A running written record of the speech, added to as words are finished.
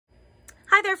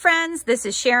Hi there friends, this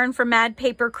is Sharon from Mad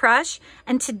Paper Crush,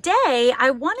 and today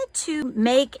I wanted to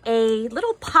make a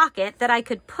little pocket that I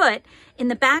could put in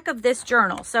the back of this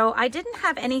journal. So I didn't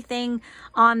have anything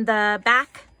on the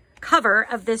back cover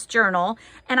of this journal,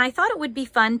 and I thought it would be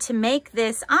fun to make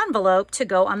this envelope to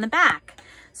go on the back.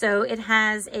 So it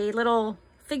has a little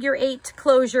figure 8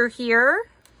 closure here,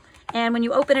 and when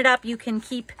you open it up you can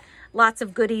keep lots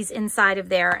of goodies inside of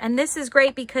there. And this is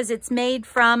great because it's made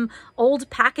from old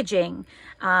packaging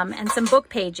and some book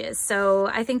pages. So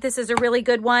I think this is a really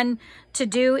good one to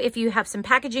do if you have some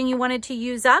packaging you wanted to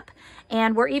use up.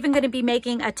 And we're even going to be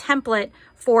making a template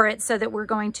for it so that we're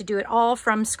going to do it all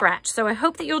from scratch. So I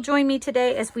hope that you'll join me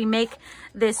today as we make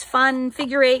this fun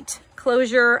figure 8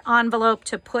 closure envelope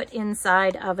to put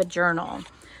inside of a journal.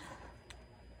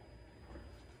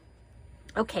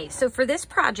 Okay, so for this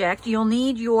project, you'll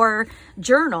need your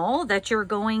journal that you're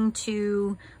going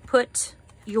to put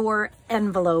your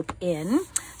envelope in.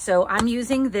 So I'm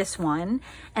using this one.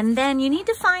 And then you need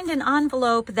to find an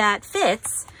envelope that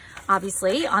fits,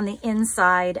 obviously, on the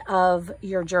inside of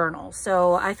your journal.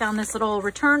 So I found this little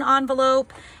return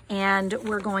envelope and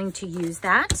we're going to use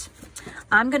that.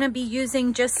 I'm going to be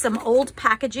using just some old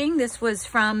packaging. This was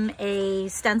from a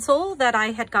stencil that I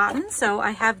had gotten. So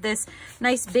I have this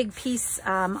nice big piece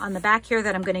on the back here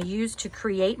that I'm going to use to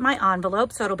create my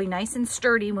envelope. So it'll be nice and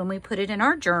sturdy when we put it in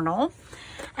our journal.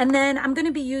 And then I'm going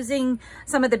to be using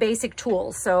some of the basic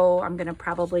tools. So I'm going to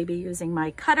probably be using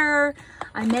my cutter.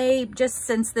 I may, just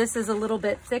since this is a little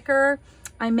bit thicker,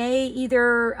 I may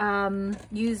either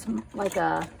use like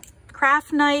a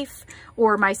craft knife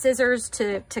or my scissors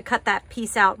to cut that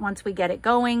piece out once we get it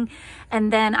going.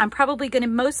 And then I'm probably going to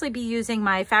mostly be using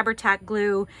my Fabri-Tac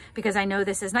glue because I know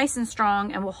this is nice and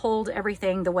strong and will hold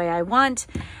everything the way I want.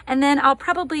 And then I'll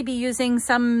probably be using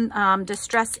some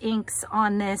distress inks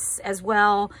on this as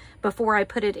well before I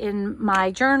put it in my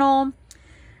journal.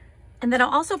 And then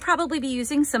I'll also probably be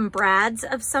using some brads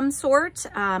of some sort.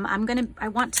 I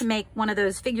want to make one of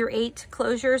those figure 8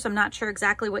 closures. I'm not sure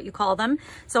exactly what you call them.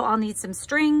 So I'll need some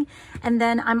string. And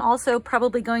then I'm also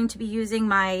probably going to be using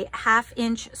my 1/2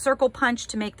 inch circle punch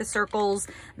to make the circles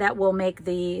that will make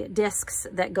the discs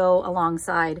that go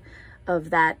alongside of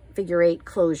that figure 8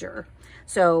 closure.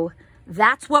 So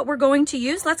that's what we're going to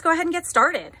use. Let's go ahead and get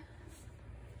started.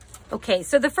 Okay,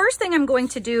 so the first thing I'm going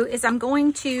to do is I'm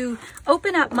going to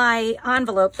open up my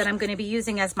envelope that I'm going to be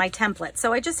using as my template.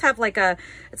 So I just have like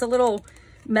it's a little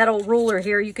metal ruler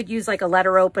here. You could use like a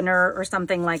letter opener or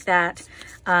something like that.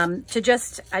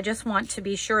 I just want to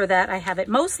be sure that I have it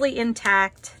mostly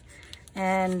intact,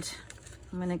 and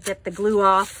I'm going to get the glue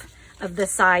off of the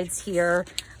sides here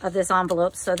of this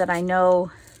envelope so that I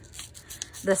know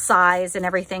the size and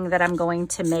everything that I'm going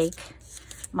to make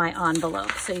my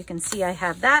envelope. So you can see I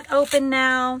have that open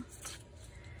now.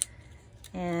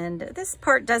 And this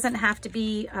part doesn't have to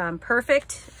be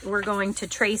perfect. We're going to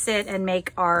trace it and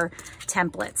make our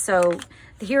template. So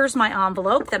here's my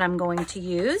envelope that I'm going to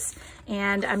use.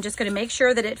 And I'm just going to make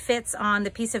sure that it fits on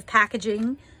the piece of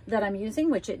packaging that I'm using,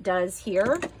 which it does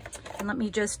here. And I'm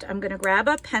going to grab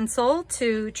a pencil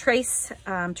to trace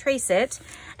it.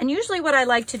 And usually what I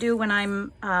like to do when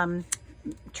I'm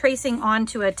tracing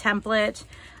onto a template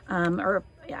or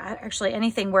actually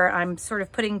anything where I'm sort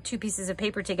of putting two pieces of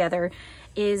paper together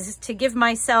is to give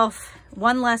myself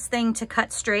one less thing to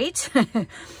cut straight.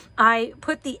 I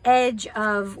put the edge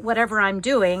of whatever I'm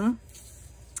doing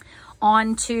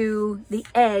onto the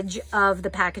edge of the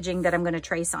packaging that I'm going to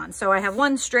trace on. So I have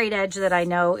one straight edge that I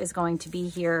know is going to be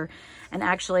here. And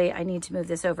actually I need to move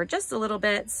this over just a little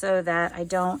bit so that I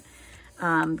don't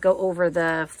go over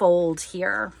the fold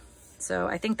here. So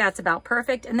I think that's about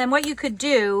perfect. And then what you could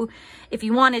do if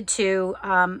you wanted to,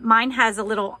 mine has a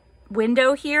little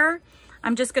window here.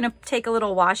 I'm just going to take a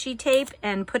little washi tape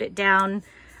and put it down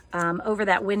over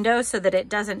that window so that it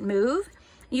doesn't move.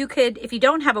 You could, if you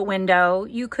don't have a window,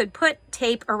 you could put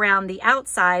tape around the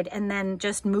outside and then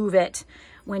just move it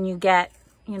when you get,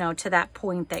 to that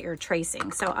point that you're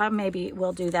tracing. So maybe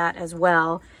we'll do that as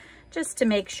well, just to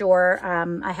make sure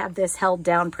I have this held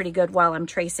down pretty good while I'm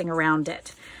tracing around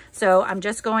it. So I'm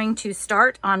just going to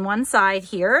start on one side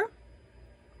here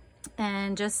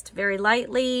and just very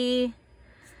lightly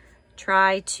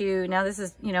try to, now this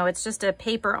is, it's just a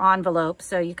paper envelope,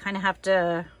 so you kind of have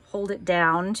to hold it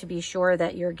down to be sure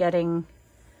that you're getting,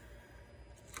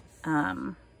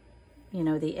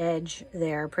 the edge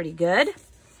there pretty good.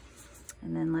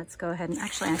 And then let's go ahead and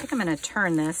actually, I think I'm going to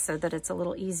turn this so that it's a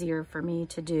little easier for me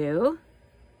to do.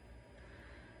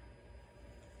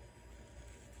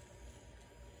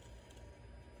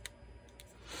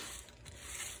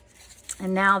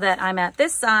 And now that I'm at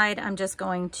this side, I'm just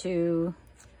going to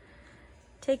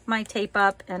take my tape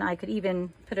up, and I could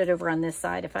even put it over on this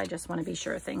side if I just want to be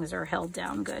sure things are held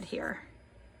down good here.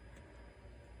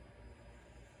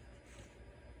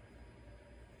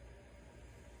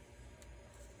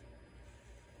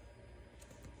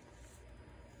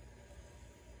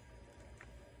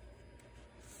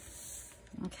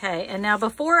 Okay, and now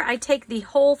before I take the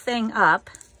whole thing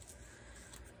up,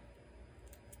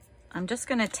 I'm just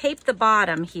going to tape the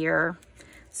bottom here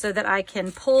so that I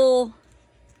can pull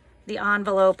the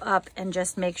envelope up and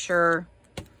just make sure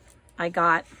I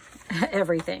got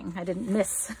everything. I didn't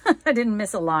miss I didn't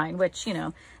miss a line, which, you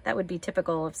know, that would be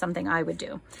typical of something I would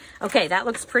do. Okay, that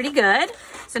looks pretty good.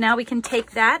 So now we can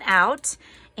take that out.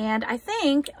 And I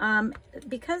think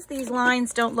because these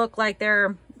lines don't look like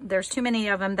there's too many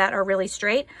of them that are really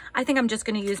straight, I think I'm just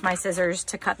going to use my scissors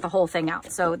to cut the whole thing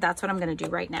out. So that's what I'm going to do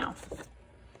right now.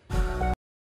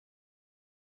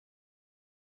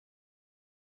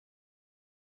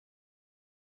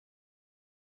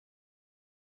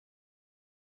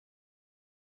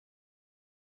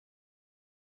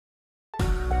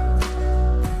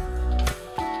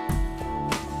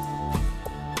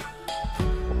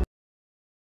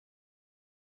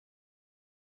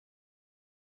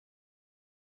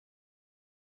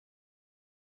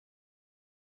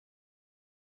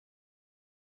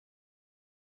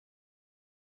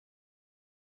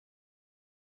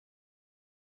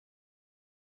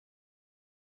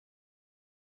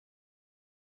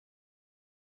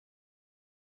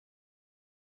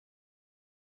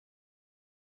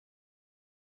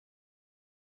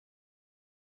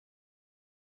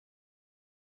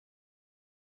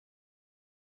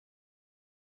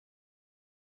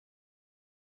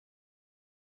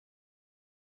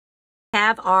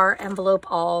 Have our envelope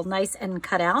all nice and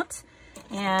cut out,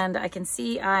 and I can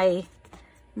see I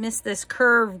missed this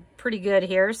curve pretty good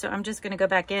here, so I'm just going to go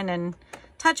back in and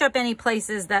touch up any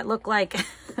places that look like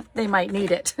they might need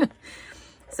it.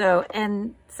 So,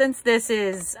 and since this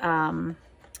is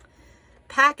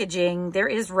packaging, there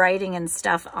is writing and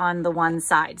stuff on the one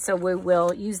side, so we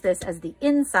will use this as the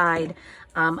inside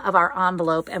of our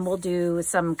envelope, and we'll do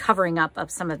some covering up of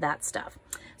some of that stuff.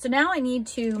 So now I need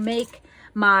to make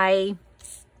my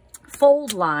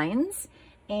fold lines,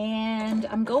 and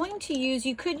I'm going to use,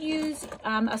 you could use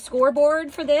a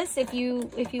scoreboard for this if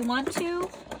you want to.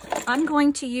 I'm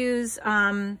going to use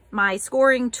my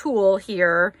scoring tool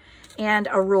here and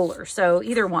a ruler, so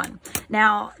either one.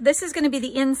 Now this is going to be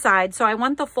the inside, so I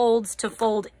want the folds to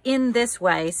fold in this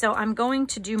way, so I'm going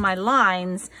to do my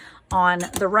lines on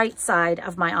the right side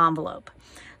of my envelope.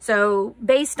 So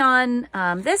based on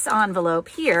this envelope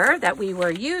here that we were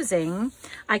using,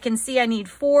 I can see I need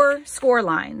 4 score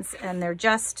lines, and they're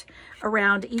just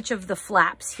around each of the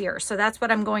flaps here. So that's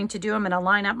what I'm going to do. I'm going to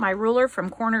line up my ruler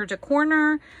from corner to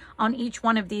corner on each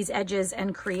one of these edges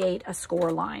and create a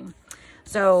score line.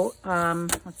 So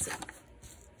let's see.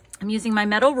 I'm using my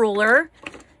metal ruler,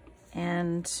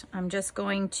 and I'm just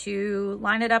going to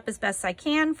line it up as best I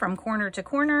can from corner to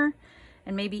corner.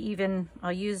 And maybe even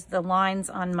I'll use the lines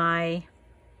on my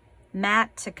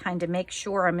mat to kind of make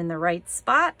sure I'm in the right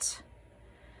spot.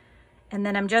 And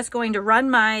then I'm just going to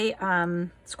run my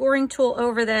scoring tool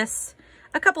over this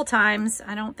a couple times.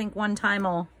 I don't think one time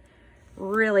will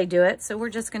really do it. So we're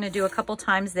just going to do a couple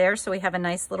times there so we have a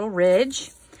nice little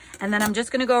ridge. And then I'm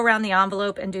just going to go around the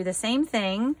envelope and do the same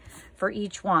thing for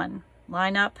each one.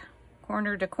 Line up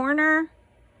corner to corner,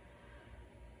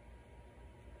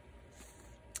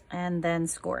 and then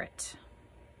score it.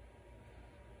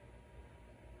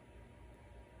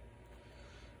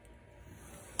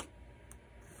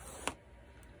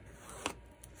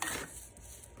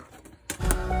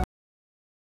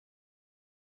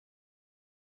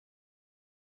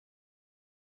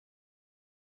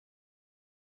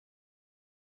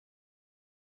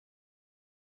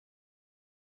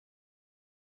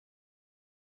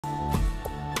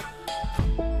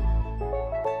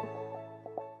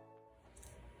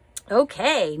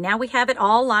 Okay, now we have it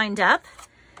all lined up,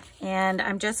 and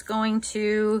I'm just going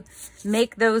to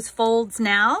make those folds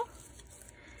now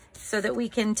so that we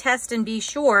can test and be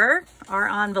sure our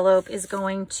envelope is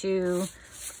going to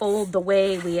fold the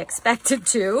way we expect it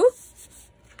to,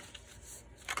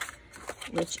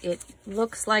 which it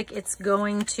looks like it's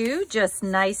going to just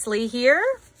nicely here.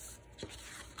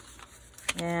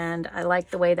 And I like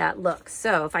the way that looks.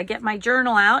 So if I get my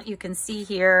journal out, you can see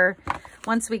here,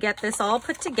 once we get this all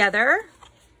put together,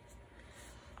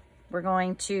 we're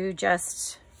going to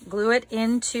just glue it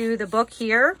into the book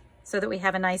here so that we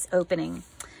have a nice opening.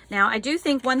 Now, I do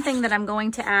think one thing that I'm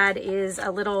going to add is a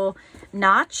little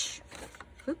notch,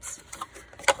 oops,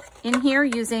 in here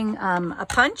using a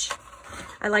punch.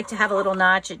 I like to have a little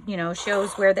notch. It, you know,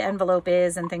 shows where the envelope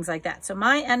is and things like that. So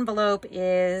my envelope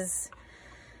is,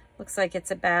 looks like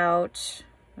it's about,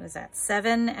 what is that,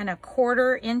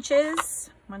 7¼ inches.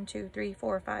 1, 2, 3,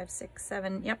 4, 5, 6,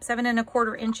 7. Yep,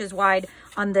 7¼ inches wide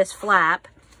on this flap.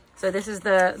 So this is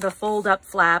the fold up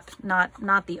flap,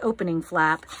 not the opening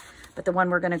flap, but the one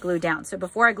we're going to glue down. So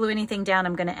before I glue anything down,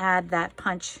 I'm going to add that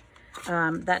punch,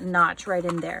 that notch right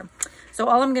in there. So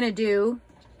all I'm going to do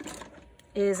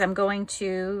is I'm going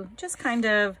to just kind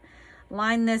of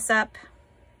line this up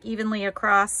evenly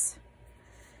across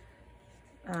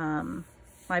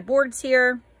my boards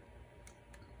here.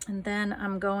 And then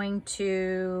I'm going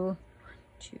to, 1,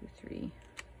 2, 3,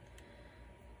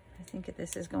 I think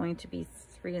this is going to be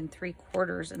 3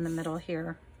 3/4 in the middle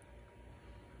here.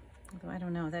 Although I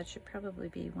don't know, that should probably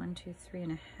be 1, 2, 3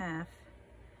 1/2.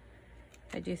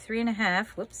 If I do 3 1/2,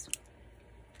 whoops.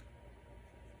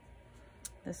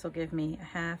 This will give me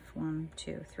 1/2, 1,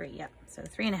 2, 3. Yeah, so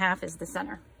 3 1/2 is the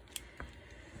center.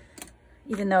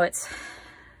 Even though it's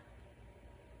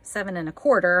 7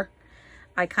 1/4,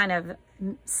 I kind of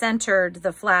centered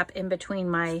the flap in between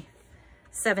my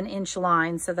 7-inch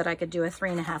line so that I could do a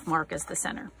 3 1/2 mark as the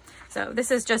center. So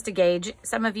this is just a gauge.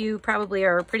 Some of you probably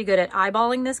are pretty good at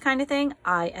eyeballing this kind of thing.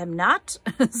 I am not,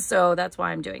 so that's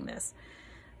why I'm doing this.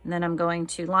 And then I'm going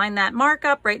to line that mark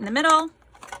up right in the middle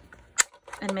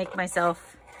and make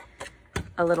myself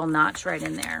a little notch right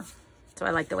in there. So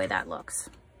I like the way that looks.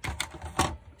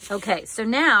 Okay, so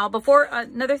now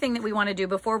another thing that we want to do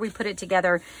before we put it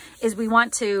together is we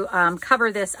want to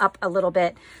cover this up a little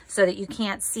bit so that you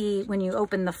can't see, when you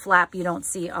open the flap, you don't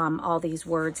see all these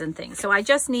words and things. So I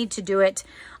just need to do it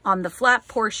on the flap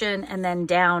portion and then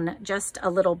down just a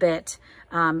little bit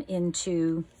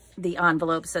into the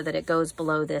envelope so that it goes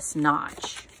below this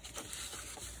notch.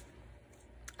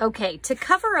 Okay, to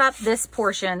cover up this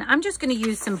portion, I'm just going to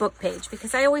use some book page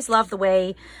because I always love the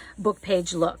way book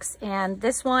page looks. And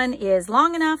this one is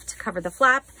long enough to cover the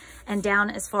flap and down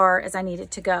as far as I need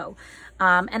it to go.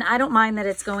 And I don't mind that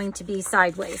it's going to be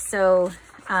sideways. So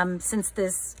since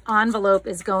this envelope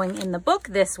is going in the book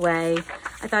this way,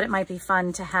 I thought it might be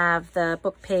fun to have the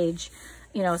book page,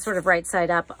 you know, sort of right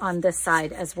side up on this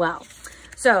side as well.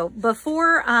 So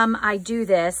before I do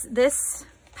this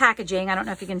packaging, I don't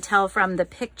know if you can tell from the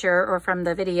picture or from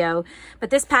the video, but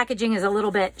this packaging is a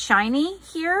little bit shiny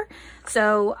here.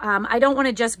 So I don't want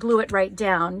to just glue it right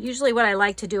down. Usually what I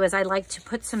like to do is I like to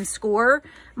put some score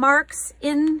marks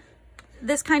in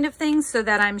this kind of thing so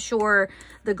that I'm sure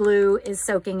the glue is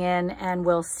soaking in and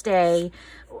will stay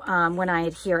when I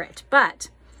adhere it. But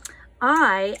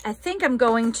I think I'm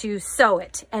going to sew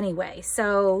it anyway.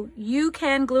 So you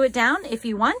can glue it down if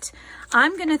you want.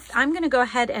 I'm gonna go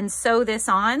ahead and sew this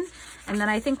on, and then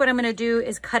I think what I'm gonna do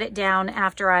is cut it down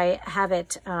after I have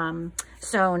it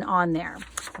sewn on there.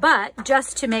 But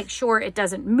just to make sure it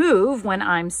doesn't move when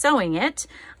I'm sewing it,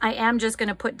 I am just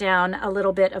gonna put down a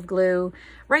little bit of glue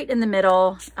right in the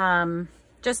middle,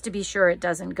 just to be sure it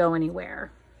doesn't go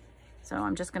anywhere. So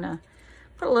I'm just gonna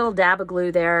put a little dab of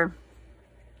glue there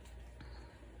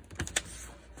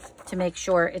to make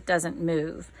sure it doesn't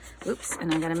move. Oops,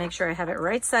 and I'm gonna make sure I have it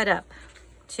right side up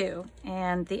too.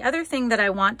 And the other thing that I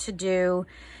want to do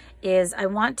is I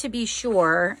want to be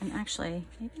sure, and actually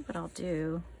maybe what I'll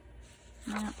do,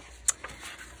 yeah.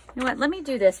 You know what, let me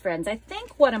do this, friends. I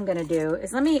think what I'm gonna do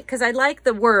is because I like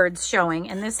the words showing,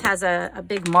 and this has a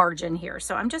big margin here.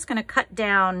 So I'm just gonna cut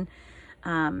down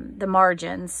the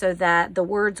margin so that the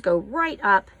words go right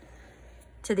up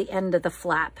to the end of the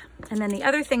flap. And then the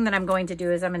other thing that I'm going to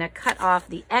do is I'm going to cut off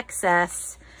the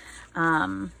excess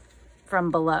from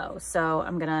below. So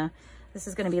this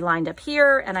is going to be lined up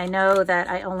here, and I know that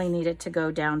I only need it to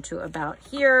go down to about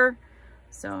here.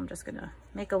 So I'm just going to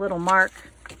make a little mark.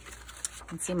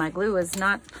 And see, my glue is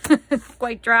not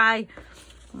quite dry.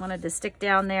 I wanted to stick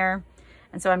down there.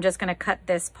 And so I'm just going to cut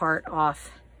this part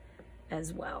off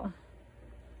as well.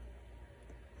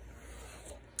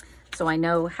 So I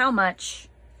know how much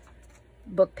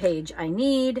book page I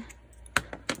need.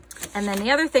 And then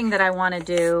the other thing that I want to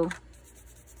do,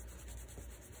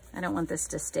 I don't want this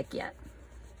to stick yet.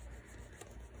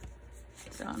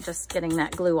 So I'm just getting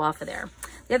that glue off of there.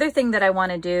 The other thing that I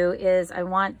want to do is I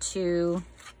want to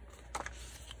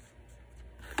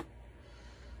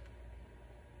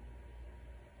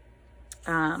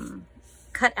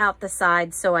cut out the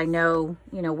sides so I know,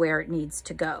 where it needs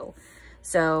to go.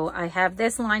 So I have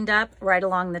this lined up right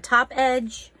along the top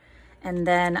edge, and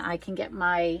then I can get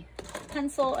my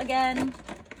pencil again.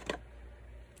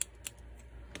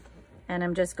 And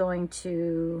I'm just going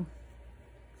to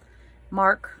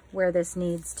mark where this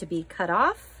needs to be cut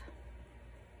off.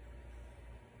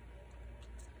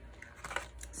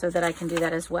 so that I can do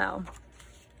that as well.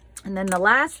 And then the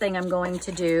last thing I'm going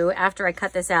to do after I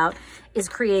cut this out is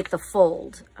create the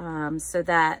fold so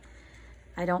that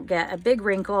I don't get a big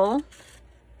wrinkle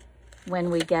when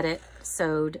we get it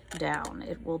sewed down.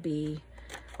 It will be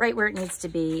right where it needs to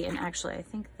be. And actually, I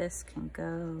think this can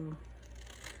go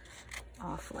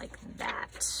off like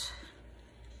that.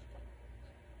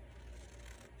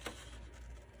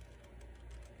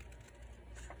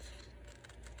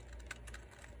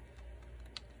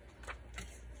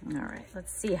 All right,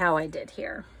 let's see how I did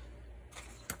here.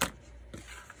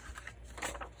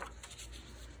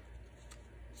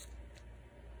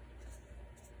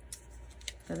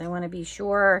 Because I want to be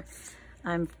sure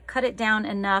I'm cut it down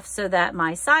enough so that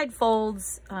my side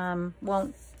folds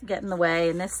won't get in the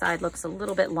way. And this side looks a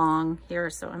little bit long here,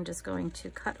 so I'm just going to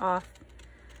cut off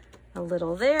a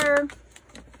little there.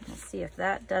 Let's see if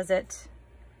that does it.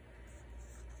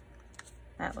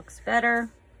 That looks better.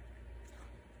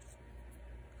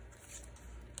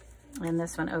 And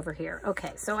this one over here.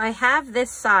 Okay, so I have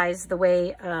this size the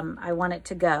way I want it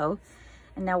to go.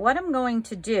 And now what I'm going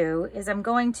to do is I'm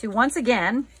going to, once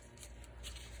again,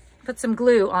 put some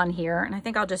glue on here. And I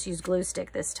think I'll just use glue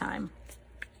stick this time.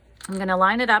 I'm going to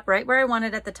line it up right where I want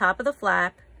it at the top of the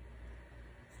flap.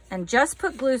 And just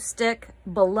put glue stick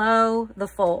below the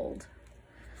fold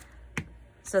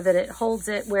so that it holds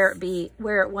it where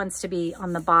it wants to be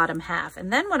on the bottom half.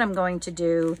 And then what I'm going to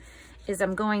do is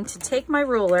I'm going to take my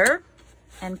ruler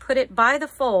and put it by the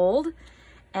fold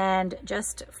and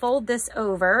just fold this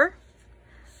over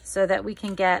so that we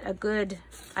can get a good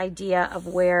idea of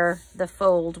where the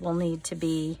fold will need to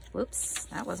be. Whoops,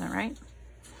 that wasn't right.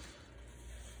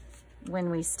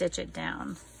 When we stitch it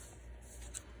down.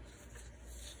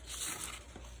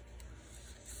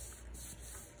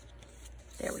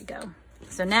 There we go.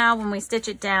 So now when we stitch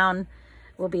it down,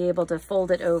 we'll be able to fold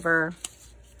it over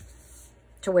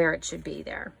to where it should be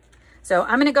there. So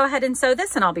I'm going to go ahead and sew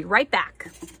this and I'll be right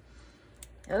back.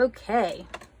 Okay.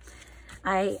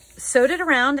 I sewed it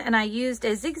around and I used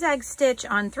a zigzag stitch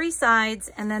on 3 sides,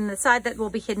 and then the side that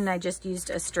will be hidden, I just used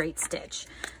a straight stitch.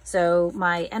 So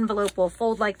my envelope will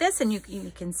fold like this, and you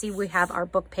can see we have our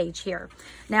book page here.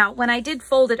 Now, when I did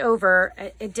fold it over,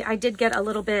 I did get a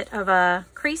little bit of a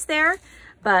crease there,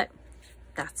 but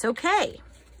that's okay.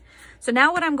 So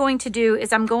now what I'm going to do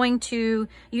is I'm going to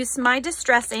use my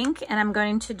distress ink, and I'm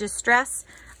going to distress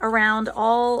around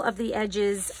all of the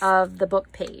edges of the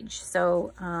book page.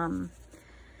 So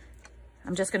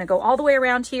I'm just going to go all the way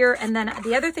around here. And then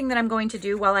the other thing that I'm going to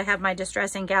do while I have my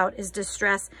distress ink out is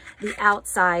distress the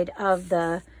outside of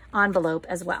the envelope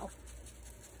as well.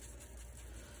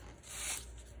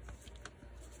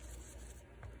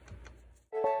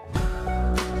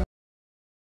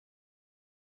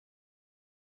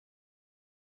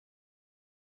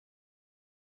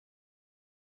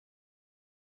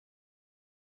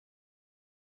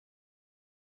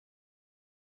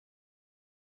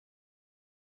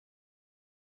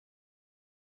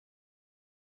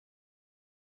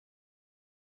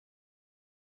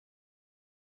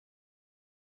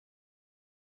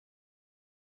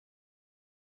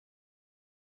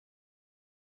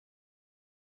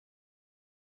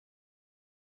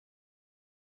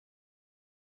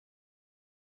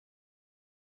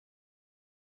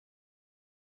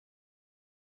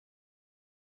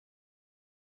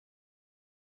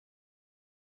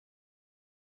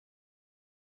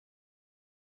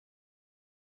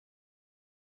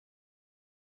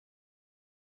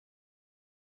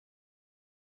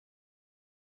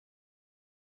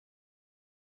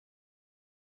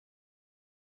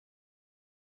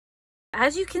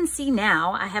 As you can see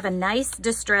now, I have a nice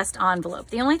distressed envelope.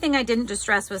 The only thing I didn't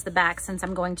distress was the back, since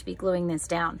I'm going to be gluing this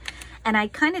down. And I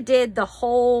kind of did the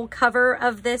whole cover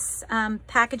of this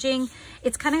packaging.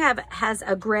 It's kind of has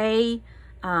a gray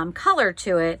color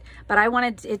to it, but I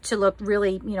wanted it to look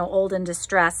really, old and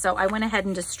distressed. So I went ahead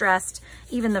and distressed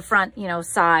even the front,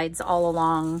 sides all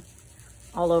along,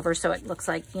 all over. So it looks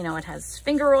like, it has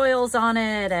finger oils on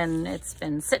it and it's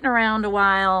been sitting around a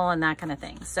while and that kind of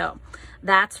thing. So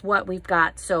that's what we've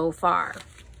got so far.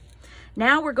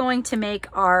 Now we're going to make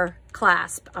our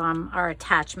clasp, our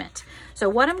attachment. So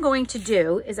what I'm going to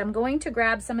do is I'm going to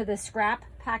grab some of the scrap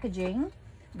packaging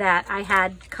that I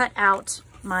had cut out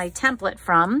my template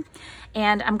from,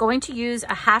 and I'm going to use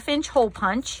a 1/2 inch hole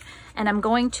punch, and I'm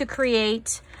going to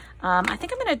create, I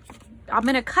think I'm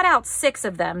gonna cut out 6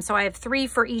 of them. So I have 3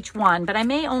 for each one, but I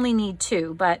may only need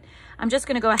 2, but I'm just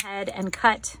gonna go ahead and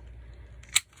cut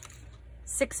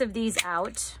 6 of these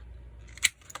out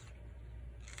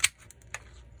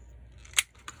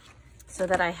so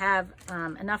that I have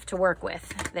enough to work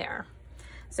with there.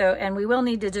 So, and we will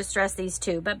need to distress these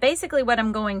too. But basically what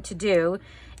I'm going to do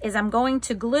is I'm going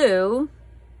to glue,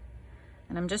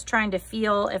 and I'm just trying to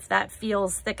feel if that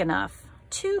feels thick enough.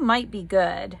 2 might be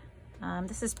good.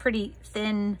 This is pretty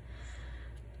thin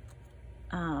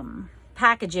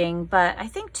packaging, but I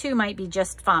think 2 might be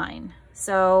just fine.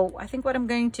 So I think what I'm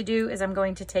going to do is I'm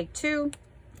going to take 2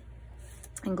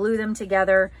 and glue them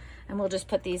together, and we'll just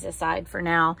put these aside for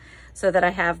now so that I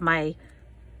have my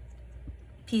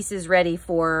pieces ready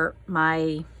for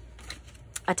my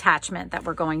attachment that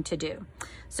we're going to do.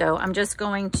 So I'm just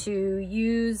going to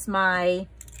use my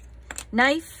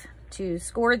knife to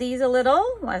score these a little.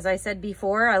 As I said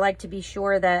before, I like to be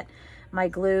sure that my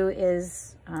glue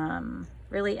is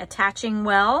really attaching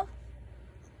well.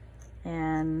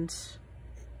 And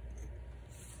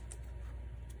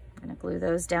I'm going to glue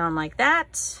those down like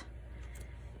that.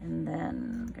 And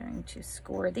then I'm going to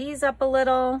score these up a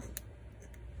little.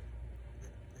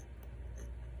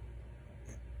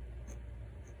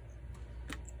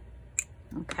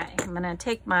 Okay, I'm going to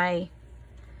take my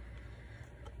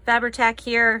Fabri-Tac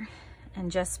here and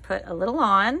just put a little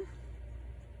on.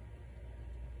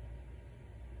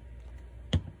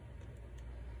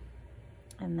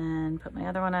 And then put my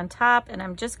other one on top, and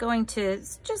I'm just going to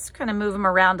just kind of move them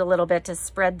around a little bit to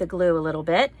spread the glue a little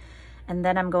bit. And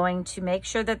then I'm going to make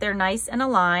sure that they're nice and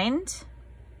aligned.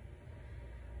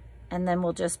 And then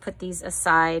we'll just put these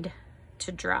aside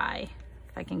to dry,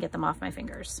 if I can get them off my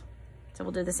fingers. So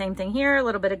we'll do the same thing here, a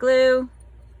little bit of glue.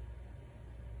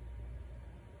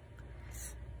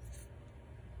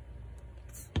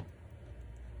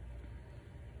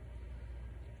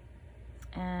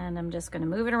 And I'm just going to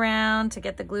move it around to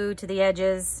get the glue to the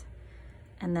edges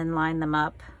and then line them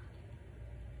up.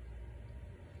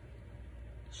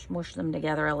 Smush them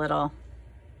together a little,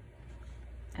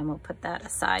 and we'll put that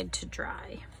aside to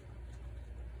dry.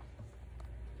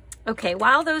 Okay,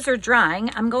 while those are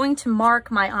drying, I'm going to mark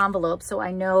my envelope so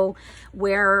I know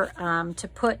where to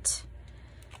put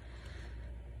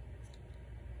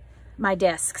my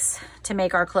discs to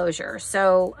make our closure.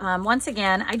 So once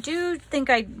again, I do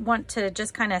think I want to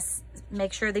just kind of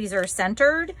make sure these are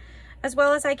centered as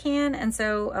well as I can. And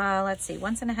so let's see,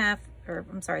 1.5, or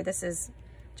I'm sorry, this is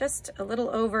just a little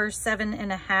over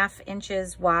 7.5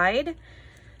 inches wide.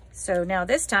 So now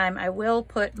this time I will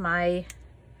put my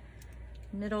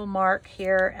middle mark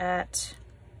here at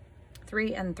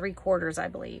 3 3/4, I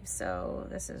believe. So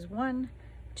this is 1,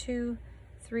 2,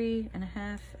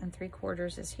 3.5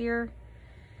 3/4 is here,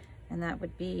 and that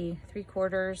would be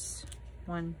 3/4,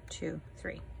 1, 2,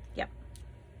 3. Yep.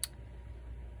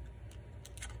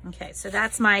 Okay, so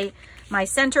that's my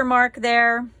center mark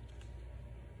there.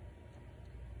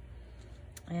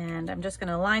 And I'm just going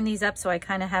to line these up so I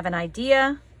kind of have an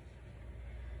idea.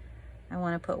 I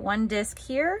want to put one disc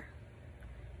here,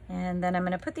 and then I'm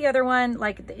going to put the other one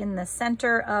like in the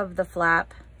center of the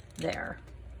flap there.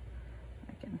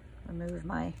 I can remove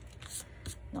my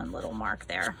one little mark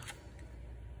there.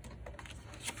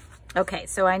 Okay,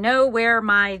 so I know where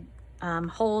my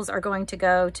holes are going to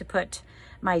go to put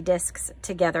my discs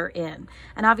together in.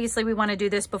 And obviously we want to do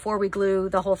this before we glue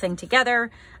the whole thing together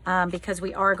because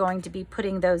we are going to be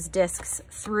putting those discs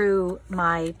through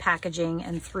my packaging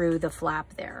and through the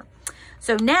flap there.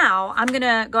 So now I'm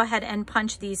gonna go ahead and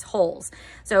punch these holes.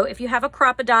 So if you have a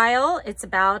Crop-A-Dile, it's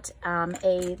about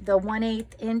the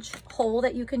 1/8 inch hole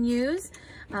that you can use.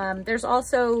 There's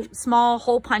also small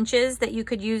hole punches that you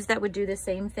could use that would do the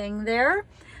same thing there.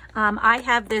 I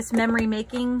have this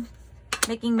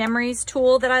Making Memories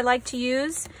tool that I like to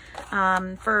use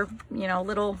for, you know,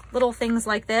 little things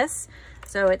like this.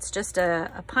 So it's just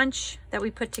a punch that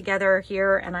we put together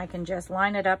here, and I can just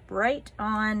line it up right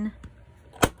on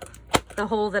the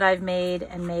hole that I've made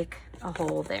and make a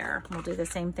hole there. We'll do the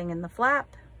same thing in the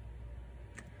flap.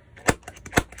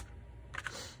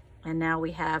 And now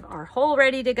we have our hole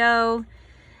ready to go.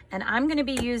 And I'm going to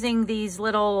be using these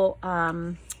little,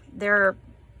 they're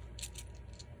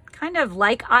kind of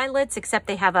like eyelets, except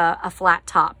they have a flat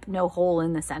top, no hole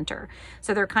in the center.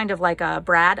 So they're kind of like a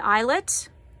brad eyelet.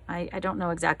 I don't know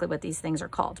exactly what these things are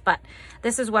called, but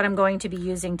this is what I'm going to be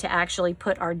using to actually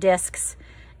put our discs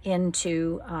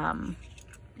into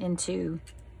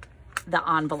the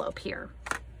envelope here.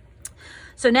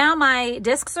 So now my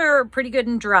discs are pretty good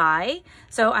and dry,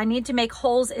 so I need to make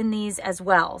holes in these as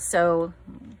well. So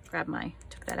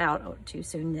took that out too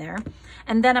soon there.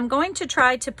 And then I'm going to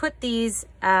try to put these,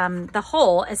 the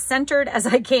hole as centered as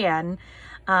I can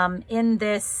in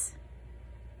this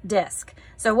disc.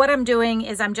 So what I'm doing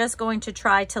is I'm just going to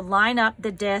try to line up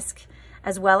the disc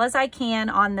as well as I can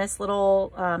on this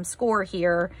little score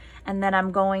here. And then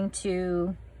I'm going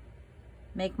to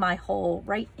make my hole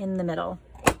right in the middle.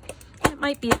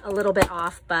 might be a little bit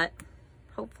off, but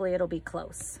hopefully it'll be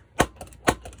close.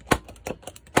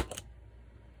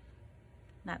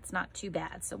 That's not too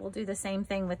bad. So we'll do the same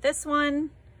thing with this one.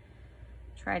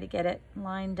 Try to get it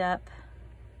lined up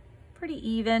pretty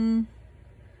even,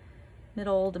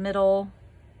 middle to middle,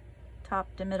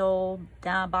 top to middle,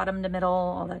 down, bottom to middle,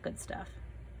 all that good stuff.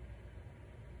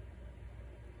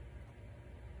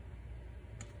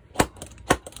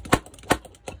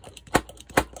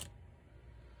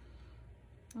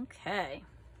 Okay.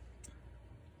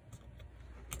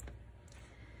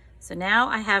 So now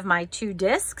I have my 2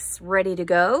 discs ready to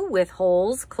go with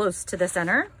holes close to the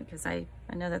center, because I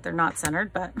know that they're not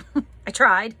centered, but I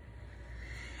tried.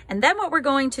 And then what we're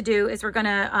going to do is we're going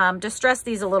to distress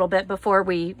these a little bit before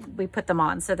we put them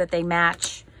on, so that they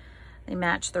match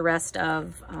the rest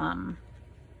of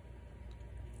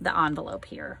the envelope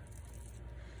here.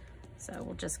 So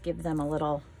we'll just give them a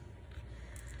little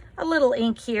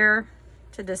ink here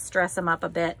to distress them up a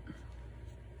bit.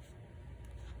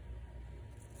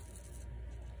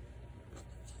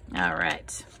 All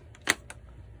right.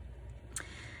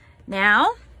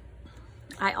 Now,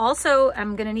 I also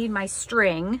am going to need my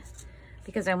string,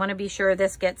 because I want to be sure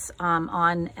this gets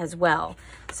on as well.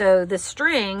 So the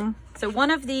string, so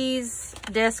one of these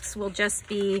discs will just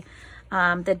be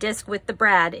the disc with the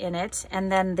brad in it,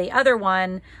 and then the other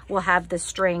one will have the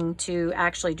string to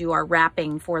actually do our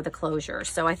wrapping for the closure.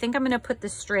 So I think I'm going to put the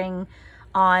string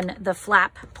on the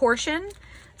flap portion.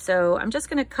 So I'm just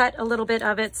going to cut a little bit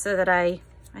of it so that I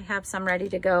have some ready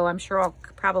to go. I'm sure I'll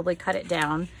probably cut it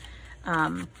down,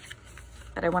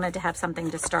 but I wanted to have something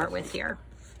to start with here.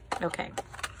 Okay.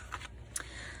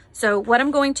 So what I'm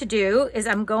going to do is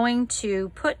I'm going to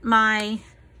put my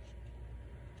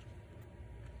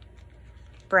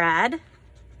brad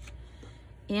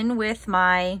in with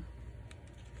my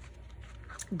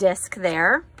disc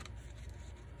there.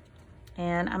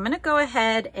 And I'm going to go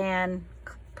ahead and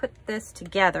put this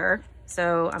together.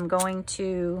 So I'm going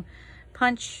to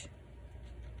punch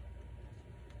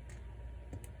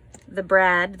the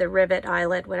brad, the rivet,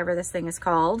 eyelet, whatever this thing is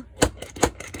called.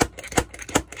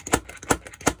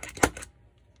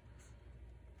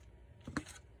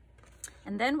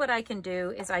 And then what I can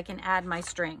do is I can add my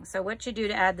string. So what you do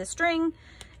to add the string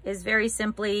is very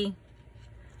simply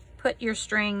put your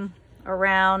string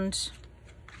around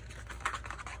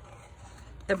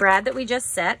the brad that we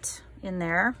just set in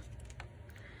there.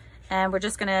 And we're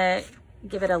just gonna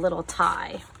give it a little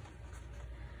tie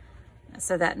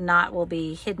so that knot will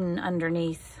be hidden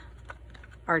underneath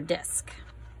our disc.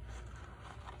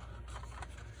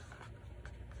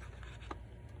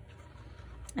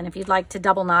 And if you'd like to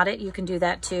double knot it, you can do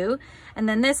that too. And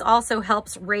then this also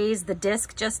helps raise the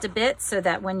disc just a bit, so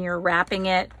that when you're wrapping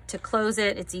it to close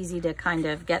it, it's easy to kind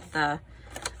of get the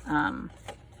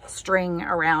string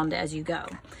around as you go.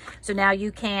 So now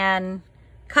you can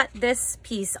cut this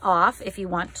piece off if you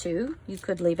want to. You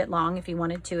could leave it long if you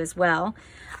wanted to as well.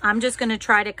 I'm just going to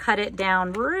try to cut it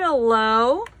down real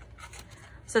low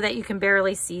so that you can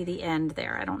barely see the end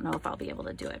there. I don't know if I'll be able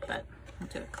to do it, but I'll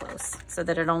do it close so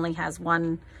that it only has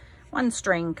one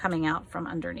string coming out from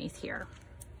underneath here.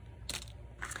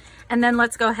 And then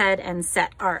let's go ahead and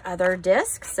set our other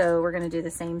disc. So we're going to do the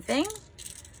same thing.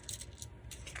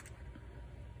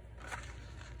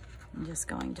 I'm just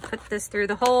going to put this through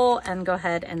the hole and go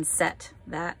ahead and set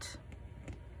that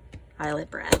eyelet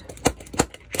brad.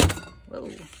 Whoa.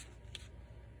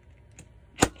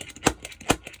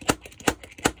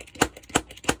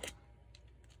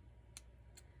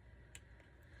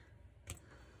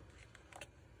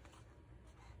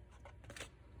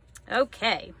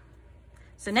 Okay,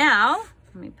 so now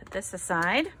let me put this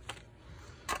aside,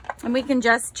 and we can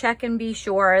just check and be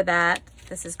sure that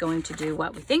this is going to do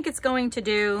what we think it's going to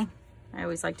do. I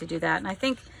always like to do that. And I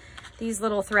think these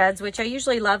little threads, which I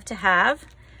usually love to have,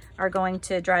 are going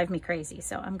to drive me crazy.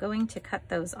 So I'm going to cut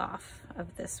those off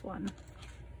of this one.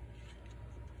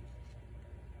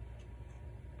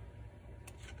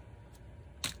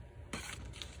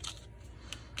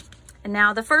 And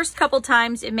now the first couple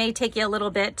times, it may take you a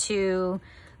little bit to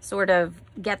sort of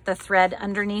get the thread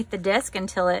underneath the disc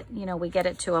until it, you know, we get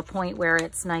it to a point where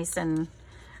it's nice and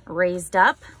raised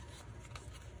up.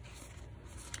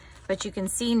 But you can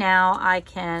see now I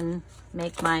can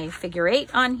make my figure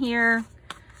 8 on here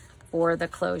for the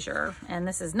closure. And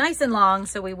this is nice and long,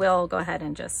 so we will go ahead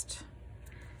and just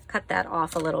cut that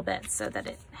off a little bit so that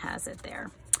it has it there.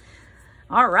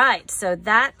 All right, so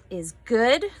that is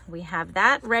good. We have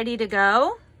that ready to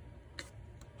go.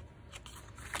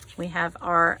 We have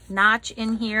our notch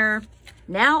in here.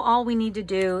 Now all we need to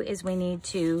do is we need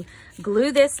to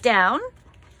glue this down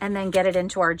and then get it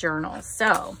into our journal.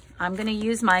 So I'm going to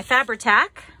use my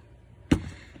Fabri-Tac.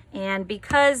 And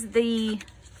because the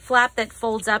flap that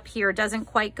folds up here doesn't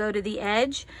quite go to the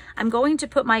edge, I'm going to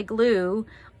put my glue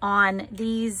on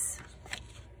these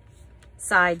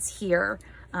sides here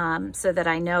so that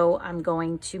I know I'm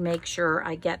going to make sure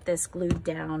I get this glued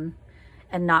down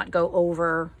and not go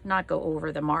over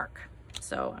the mark.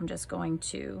 So I'm just going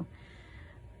to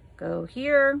go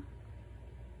here,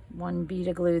 one bead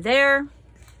of glue there,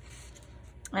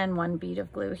 and one bead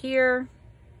of glue here.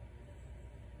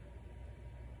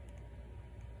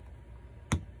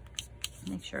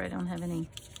 Make sure I don't have any,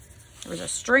 there was a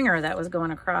stringer that was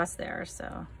going across there, so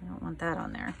I don't want that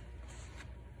on there.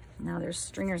 Now there's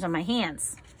stringers on my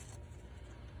hands.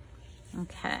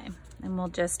 Okay, and we'll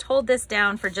just hold this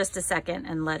down for just a second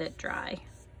and let it dry.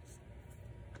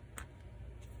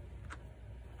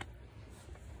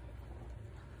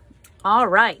 All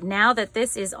right, now that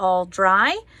this is all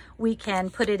dry, we can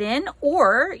put it in,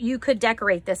 or you could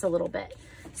decorate this a little bit.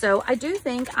 So I do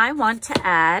think I want to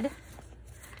add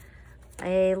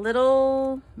a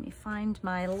little, let me find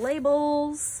my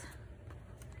labels.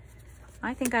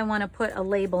 I think I want to put a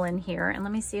label in here, and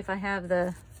let me see if I have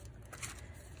the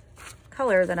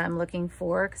color that I'm looking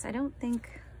for, because I don't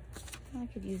think I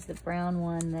could use the brown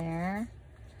one there.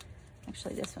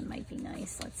 Actually, this one might be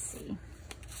nice. Let's see.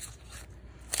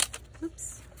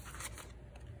 Oops.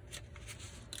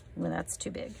 Well, that's too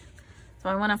big. So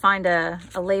I want to find a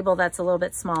label that's a little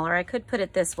bit smaller. I could put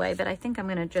it this way, but I think I'm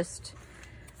going to just,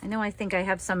 I think I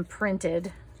have some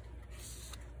printed.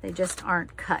 They just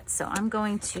aren't cut. So I'm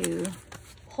going to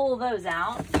pull those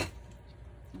out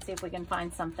and see if we can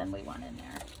find something we want in there.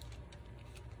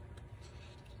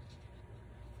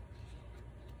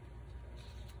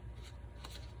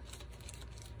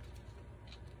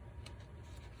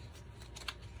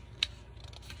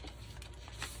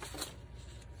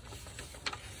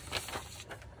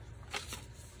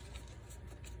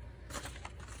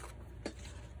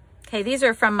 Okay, these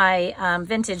are from my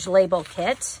vintage label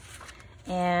kit,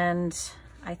 and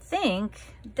I think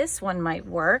this one might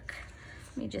work.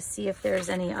 Let me just see if there's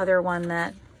any other one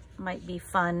that might be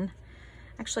fun.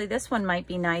 Actually, this one might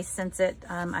be nice since it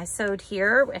I sewed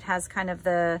here. It has kind of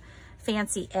the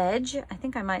fancy edge. I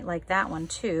think I might like that one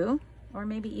too, or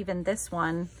maybe even this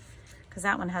one, because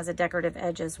that one has a decorative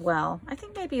edge as well. I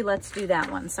think maybe let's do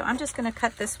that one. So I'm just going to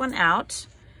cut this one out,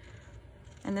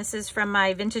 and this is from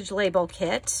my vintage label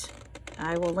kit.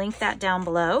 I will link that down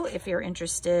below if you're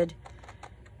interested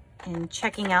in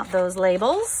checking out those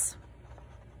labels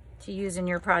to use in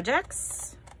your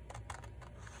projects.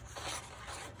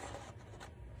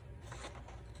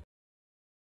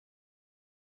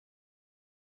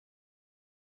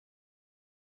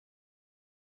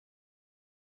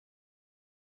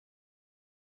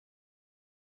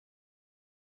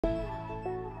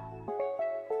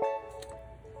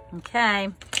 Okay.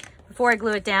 Before I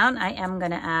glue it down, I am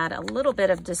going to add a little bit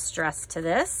of distress to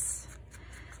this.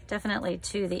 Definitely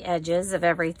to the edges of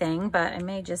everything, but I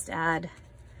may just add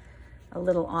a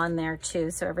little on there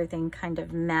too, so everything kind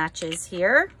of matches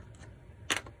here.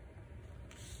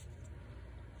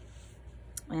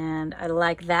 And I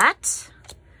like that. So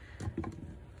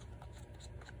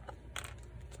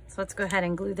let's go ahead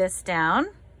and glue this down.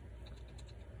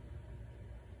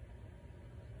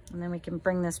 And then we can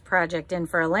bring this project in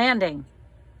for a landing.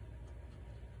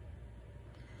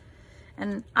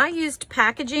 And I used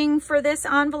packaging for this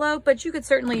envelope, but you could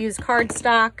certainly use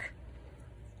cardstock,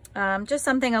 just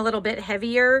something a little bit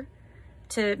heavier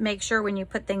to make sure when you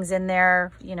put things in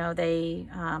there, you know, they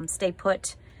stay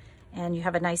put and you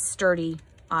have a nice sturdy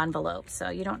envelope. So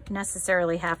you don't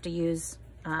necessarily have to use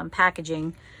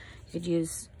packaging. You could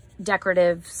use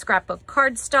decorative scrapbook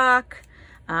cardstock.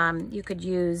 You could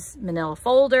use manila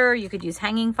folder. You could use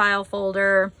hanging file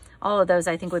folder. All of those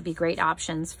I think would be great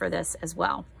options for this as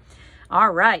well.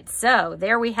 All right, so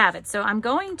there we have it. So I'm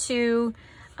going to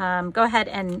go ahead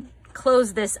and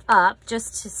close this up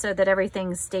just so that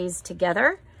everything stays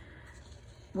together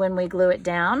when we glue it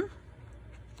down.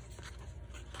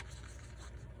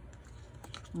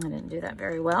 I didn't do that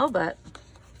very well, but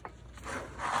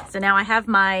so now I have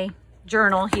my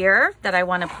journal here that I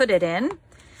want to put it in,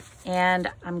 and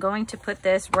I'm going to put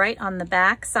this right on the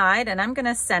back side, and I'm going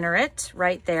to center it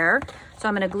right there. So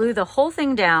I'm going to glue the whole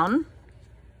thing down.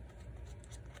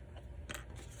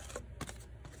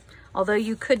 Although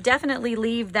you could definitely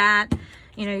leave that,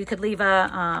 you know, you could leave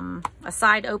a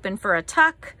side open for a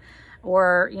tuck,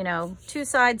 or, you know, two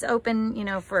sides open, you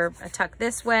know, for a tuck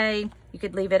this way. You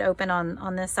could leave it open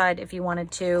on this side if you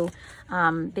wanted to.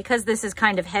 Because this is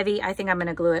kind of heavy, I think I'm going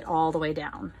to glue it all the way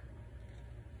down.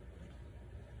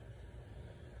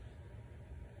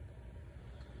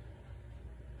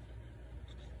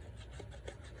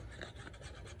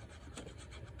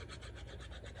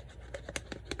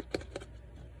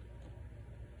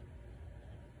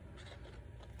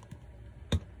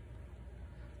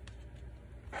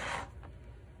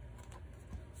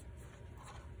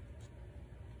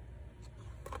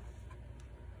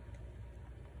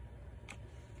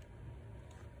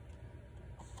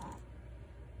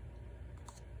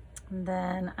 And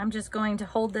then I'm just going to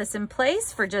hold this in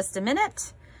place for just a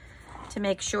minute to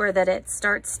make sure that it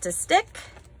starts to stick.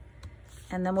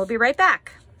 And then we'll be right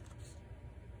back.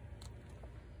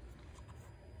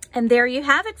 And there you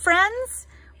have it, friends.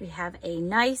 We have a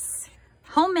nice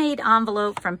homemade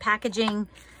envelope from Packaging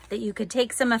that you could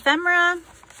take some ephemera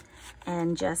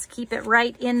and just keep it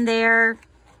right in there,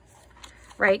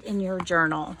 right in your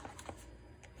journal.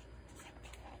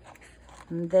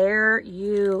 And there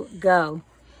you go.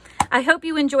 I hope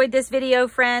you enjoyed this video,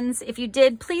 friends. If you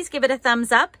did, please give it a thumbs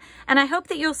up. And I hope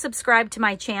that you'll subscribe to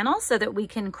my channel so that we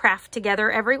can craft together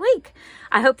every week.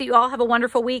 I hope that you all have a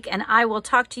wonderful week, and I will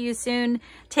talk to you soon.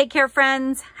 Take care,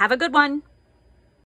 friends. Have a good one.